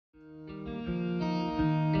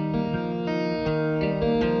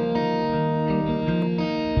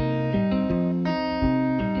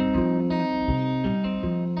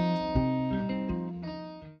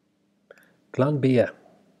Glanbia,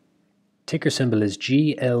 ticker symbol is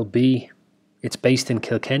GLB. It's based in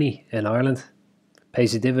Kilkenny in Ireland,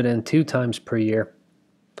 pays a dividend 2 times per year,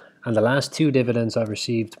 and the last 2 dividends I've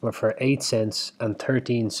received were for 8 cents and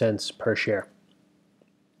 13 cents per share.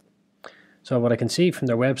 So what I can see from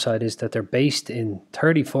their website is that they're based in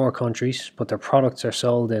 34 countries, but their products are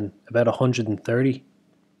sold in about 130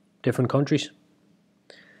 different countries.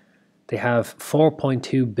 They have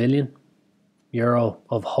 4.2 billion euro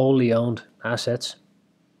of wholly owned assets,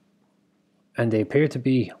 and they appear to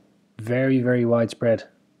be very, very widespread,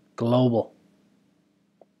 global.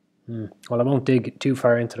 Well, I won't dig too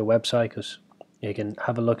far into the website because you can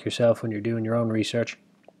have a look yourself when you're doing your own research.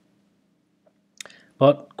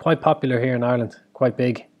 But quite popular here in Ireland, quite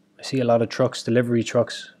big. I see a lot of trucks, delivery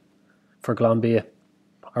trucks for Glanbia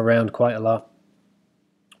around quite a lot.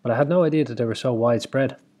 But I had no idea that they were so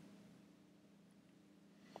widespread.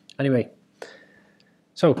 Anyway,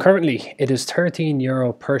 so currently it is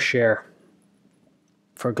 €13 per share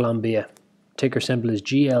for Glanbia. Ticker symbol is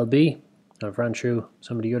GLB. I've ran through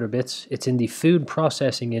some of the other bits. It's in the food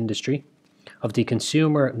processing industry of the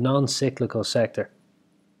consumer non-cyclical sector.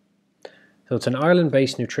 So it's an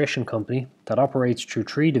Ireland-based nutrition company that operates through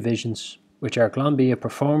 3 divisions, which are Glanbia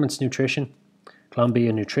Performance Nutrition,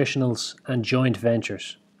 Glanbia Nutritionals, and joint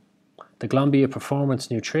ventures. The Glanbia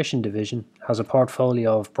Performance Nutrition division has a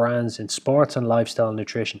portfolio of brands in sports and lifestyle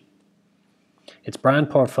nutrition. Its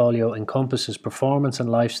brand portfolio encompasses performance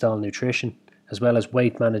and lifestyle nutrition, as well as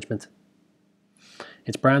weight management.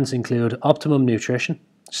 Its brands include Optimum Nutrition,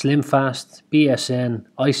 Slim Fast, BSN,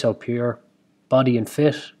 IsoPure, Body and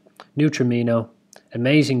Fit, Nutrimino,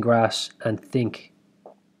 Amazing Grass, and Think.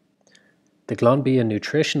 The Glanbia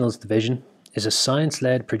Nutritionals division is a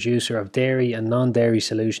science-led producer of dairy and non-dairy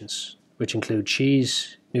solutions, which include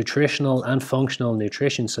cheese, nutritional and functional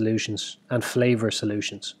nutrition solutions, and flavour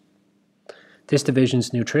solutions. This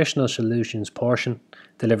division's nutritional solutions portion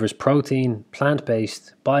delivers protein,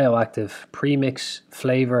 plant-based, bioactive, premix,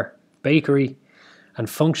 flavour, bakery, and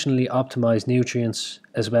functionally optimized nutrients,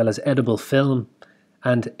 as well as edible film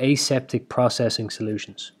and aseptic processing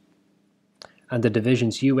solutions. And the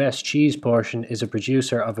division's US cheese portion is a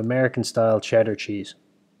producer of American-style cheddar cheese.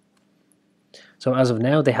 So as of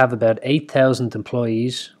now, they have about 8,000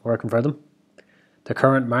 employees working for them. The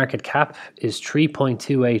current market cap is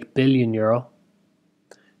 €3.28 billion.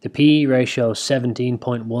 The PE ratio is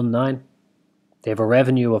 17.19. They have a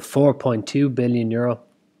revenue of €4.2 billion,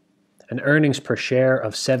 an earnings per share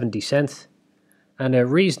of 70 cents, and a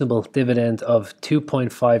reasonable dividend of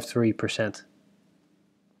 2.53%.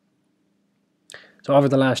 So over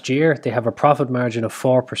the last year, they have a profit margin of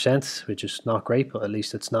 4%, which is not great, but at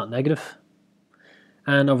least it's not negative.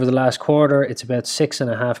 And over the last quarter, it's about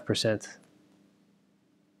 6.5%.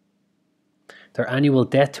 Their annual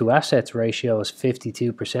debt to assets ratio is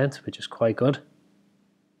 52%, which is quite good.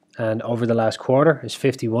 And over the last quarter is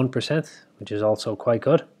 51%, which is also quite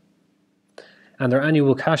good. And their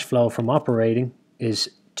annual cash flow from operating is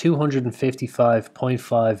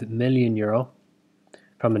 €255.5 million.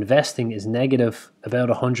 From investing is negative about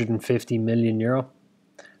 €150 million.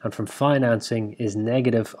 And from financing is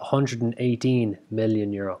negative €118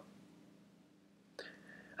 million.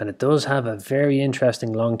 And it does have a very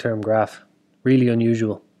interesting long-term graph, really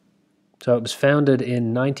unusual. So it was founded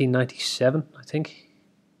in 1997, I think.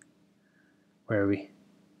 Where are we?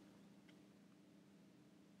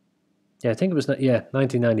 Yeah, I think it was,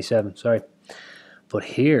 1997, sorry. But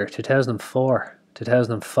here, 2004,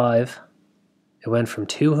 2005, it went from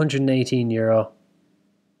 €218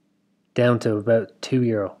 down to about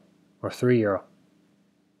 €2 or €3.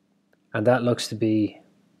 And that looks to be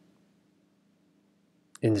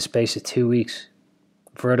in the space of 2 weeks.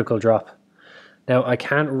 Vertical drop. Now, I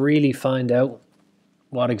can't really find out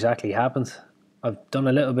what exactly happened. I've done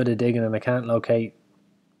a little bit of digging and I can't locate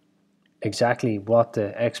exactly what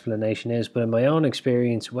the explanation is. But in my own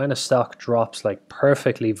experience, when a stock drops like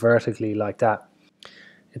perfectly vertically like that,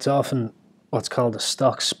 it's often what's called a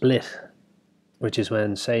stock split, which is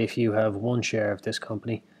when, say, if you have 1 share of this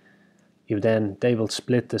company, they will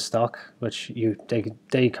split the stock, which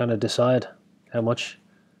they kind of decide how much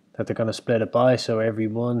that they're going to split it by. So every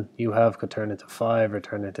 1 you have could turn into 5 or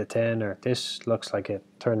turn into 10, or this looks like it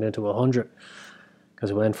turned into 100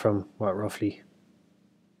 because it went from roughly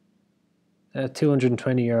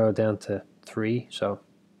 €220 down to 3. So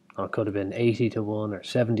it could have been 80 to 1 or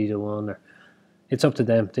 70 to 1, or it's up to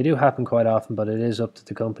them. They do happen quite often, but it is up to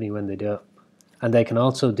the company when they do it. And they can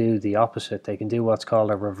also do the opposite. They can do what's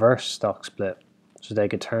called a reverse stock split. So they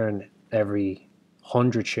could turn every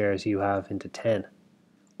 100 shares you have into 10.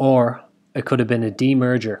 Or it could have been a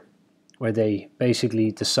demerger, where they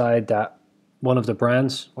basically decide that one of the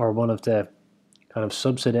brands or one of the kind of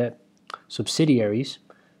subsidiaries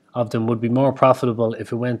of them would be more profitable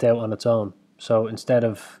if it went out on its own. So instead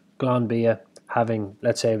of Glanbia having,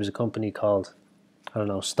 let's say it was a company called, I don't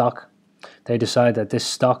know, Stock, they decide that this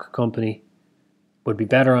Stock company would be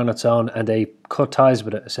better on its own, and they cut ties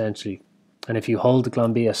with it essentially. And if you hold the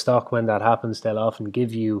Glanbia stock when that happens, they'll often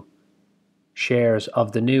give you shares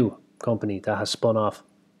of the new company that has spun off.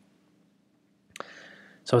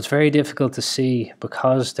 So it's very difficult to see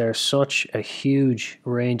because there's such a huge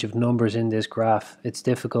range of numbers in this graph. It's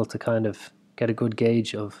difficult to kind of get a good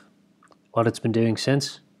gauge of what it's been doing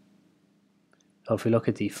since. So if we look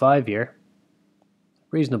at the 5-year,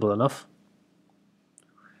 reasonable enough.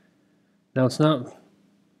 Now it's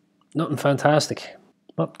nothing fantastic.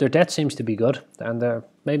 Well, their debt seems to be good, and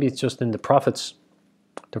maybe it's just in the profits.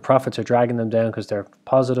 The profits are dragging them down because they're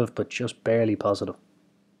positive, but just barely positive.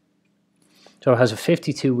 So it has a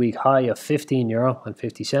 52-week high of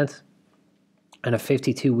 €15.50 and a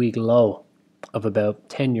 52-week low of about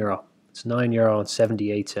 €10. It's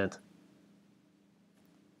 €9.78.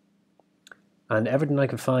 And everything I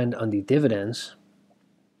could find on the dividends,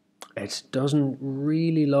 it doesn't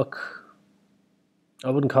really look,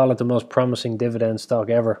 I wouldn't call it the most promising dividend stock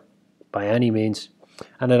ever by any means,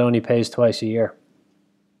 and it only pays twice a year.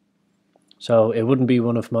 So it wouldn't be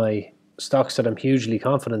one of my stocks that I'm hugely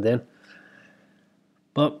confident in,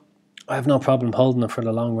 but I have no problem holding it for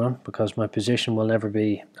the long run because my position will never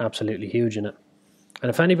be absolutely huge in it. And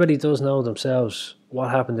if anybody does know themselves what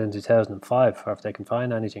happened in 2005, or if they can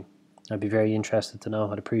find anything, I'd be very interested to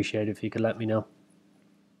know. I'd appreciate it if you could let me know.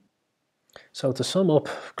 So to sum up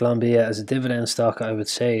Glanbia as a dividend stock, I would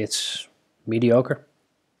say it's mediocre.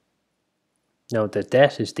 Now the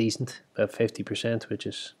debt is decent, about 50%, which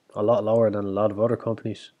is a lot lower than a lot of other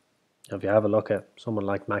companies. Now, if you have a look at someone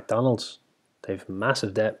like McDonald's, they've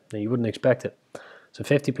massive debt. Now you wouldn't expect it. So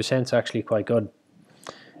 50% is actually quite good.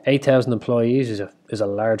 8,000 employees is a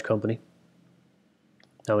large company.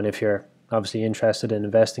 Now, and if you're obviously interested in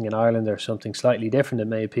investing in Ireland or something slightly different, it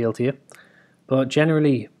may appeal to you. But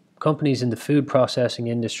generally, companies in the food processing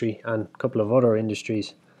industry and a couple of other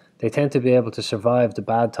industries, they tend to be able to survive the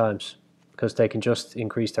bad times because they can just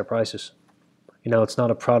increase their prices. You know, it's not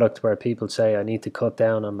a product where people say, I need to cut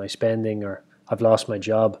down on my spending, or I've lost my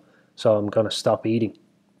job, so I'm going to stop eating.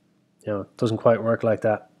 You know, it doesn't quite work like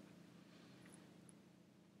that.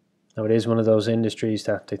 Now, it is one of those industries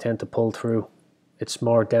that they tend to pull through. It's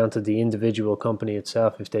more down to the individual company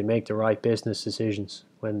itself. If they make the right business decisions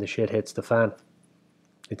when the shit hits the fan,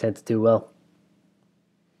 they tend to do well.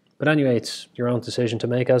 But anyway, it's your own decision to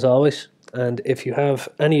make as always. And if you have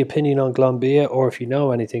any opinion on Glanbia, or if you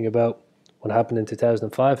know anything about what happened in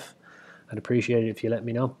 2005, I'd appreciate it if you let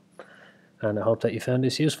me know. And I hope that you found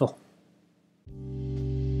this useful.